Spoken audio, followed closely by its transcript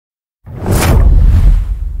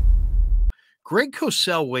Greg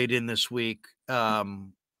Cosell weighed in this week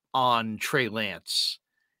on Trey Lance.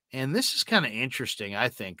 And this is kind of interesting, I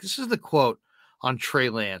think. This is the quote on Trey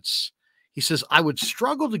Lance. He says, "I would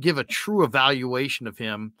struggle to give a true evaluation of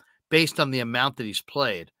him based on the amount that he's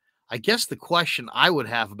played. I guess the question I would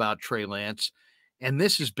have about Trey Lance, and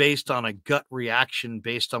this is based on a gut reaction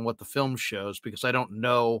based on what the film shows, because I don't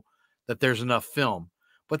know that there's enough film.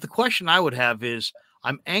 But the question I would have is,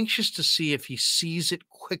 I'm anxious to see if he sees it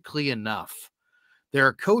quickly enough. There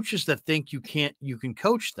are coaches that think you can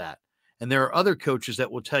coach that. And there are other coaches that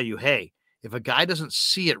will tell you, hey, if a guy doesn't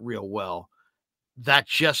see it real well, that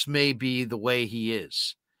just may be the way he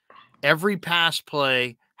is. Every pass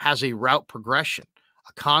play has a route progression,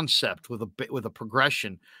 a concept with a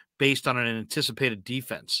progression based on an anticipated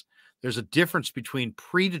defense. There's a difference between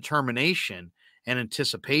predetermination and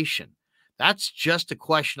anticipation. That's just a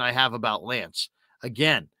question I have about Lance.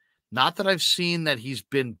 Again, not that I've seen that he's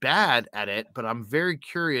been bad at it, but I'm very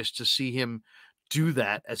curious to see him do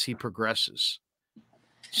that as he progresses.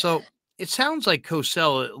 So it sounds like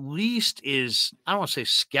Cosell at least is, I don't want to say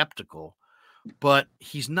skeptical, but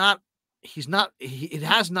it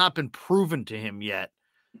has not been proven to him yet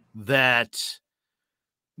that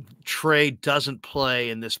Trey doesn't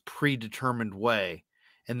play in this predetermined way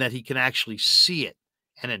and that he can actually see it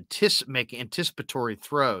and make anticipatory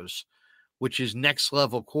throws, which is next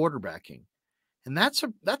level quarterbacking. And that's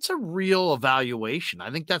a real evaluation. I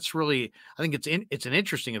think it's an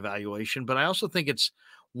interesting evaluation, but I also think it's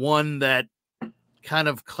one that kind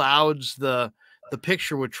of clouds the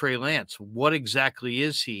picture with Trey Lance. What exactly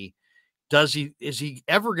is he? Is he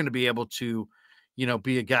ever going to be able to,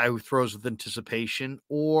 be a guy who throws with anticipation,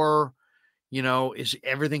 or, is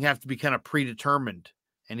everything have to be kind of predetermined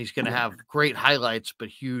and he's going to have great highlights, but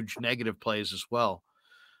huge negative plays as well?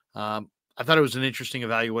 I thought it was an interesting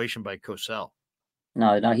evaluation by Cosell.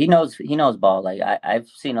 No, he knows ball. Like I've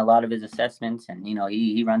seen a lot of his assessments, and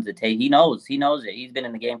he runs the tape. He knows it. He's been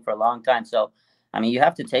in the game for a long time. So, I mean, you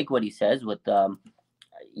have to take what he says with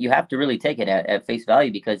you have to really take it at face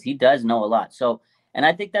value, because he does know a lot. So, and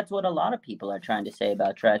I think that's what a lot of people are trying to say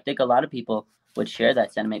about Trey. I think a lot of people would share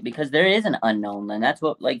that sentiment, because there is an unknown, and that's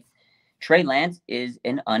what, like, Trey Lance is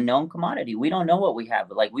an unknown commodity. We don't know what we have.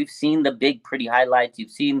 Like, we've seen the big, pretty highlights. You've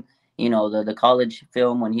seen, the college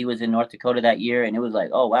film when he was in North Dakota that year, and it was like,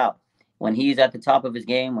 oh, wow. When he's at the top of his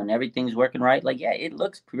game, when everything's working right, like, yeah, it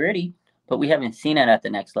looks pretty, but we haven't seen it at the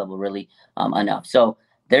next level really enough. So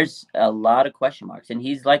there's a lot of question marks, and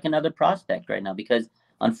he's like another prospect right now, because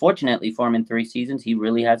unfortunately for him in 3 seasons, he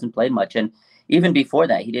really hasn't played much. And even before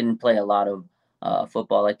that, he didn't play a lot of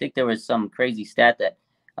football. I think there was some crazy stat that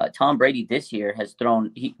Tom Brady this year has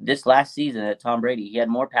thrown, this last season at Tom Brady, he had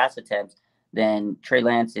more pass attempts than Trey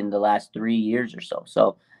Lance in the last 3 years or so.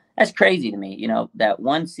 So that's crazy to me. That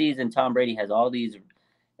one season Tom Brady has all these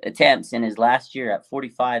attempts in his last year at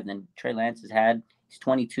 45, then Trey Lance he's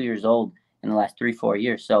 22 years old in the last 3-4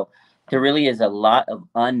 years. So there really is a lot of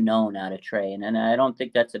unknown out of Trey. And I don't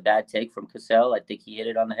think that's a bad take from Cosell. I think he hit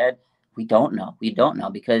it on the head. We don't know. We don't know,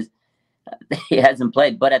 because he hasn't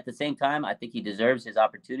played. But at the same time, I think he deserves his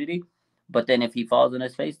opportunity. But then if he falls on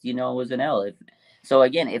his face, it was an L. So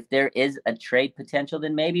again, if there is a trade potential,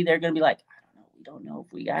 then maybe they're going to be like, I don't know. We don't know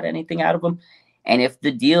if we got anything out of him. And if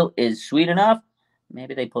the deal is sweet enough,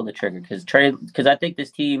 maybe they pull the trigger, because I think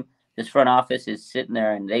this team, this front office is sitting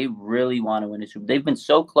there and they really want to win this. They've been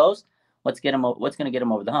so close. What's going to get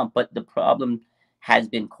them over the hump? But the problem has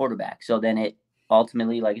been quarterback. So then it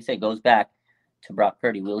ultimately, like I said, goes back to Brock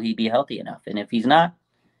Purdy. Will he be healthy enough? And if he's not,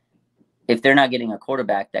 if they're not getting a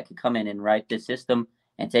quarterback that could come in and write this system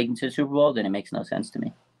and take him to the Super Bowl, then it makes no sense to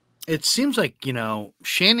me. It seems like,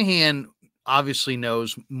 Shanahan obviously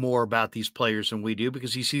knows more about these players than we do,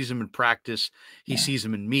 because he sees them in practice. He sees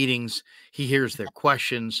them in meetings. He hears their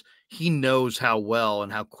questions. He knows how well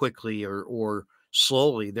and how quickly or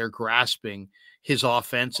slowly they're grasping his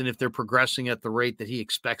offense, and if they're progressing at the rate that he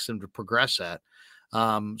expects them to progress at.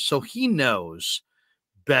 So he knows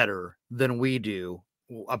better than we do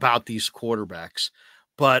about these quarterbacks.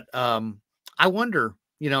 But I wonder,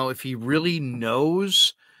 if he really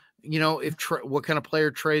knows, what kind of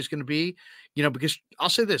player Trey is going to be, because I'll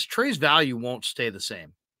say this, Trey's value won't stay the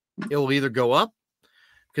same. It will either go up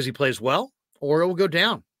because he plays well, or it will go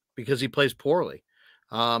down because he plays poorly.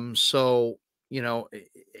 So,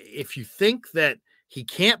 if you think that he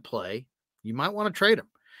can't play, you might want to trade him.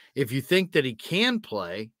 If you think that he can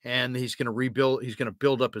play and he's going to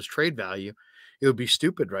build up his trade value, it would be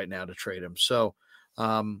stupid right now to trade him. So, it's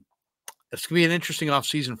going to be an interesting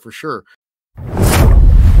offseason for sure.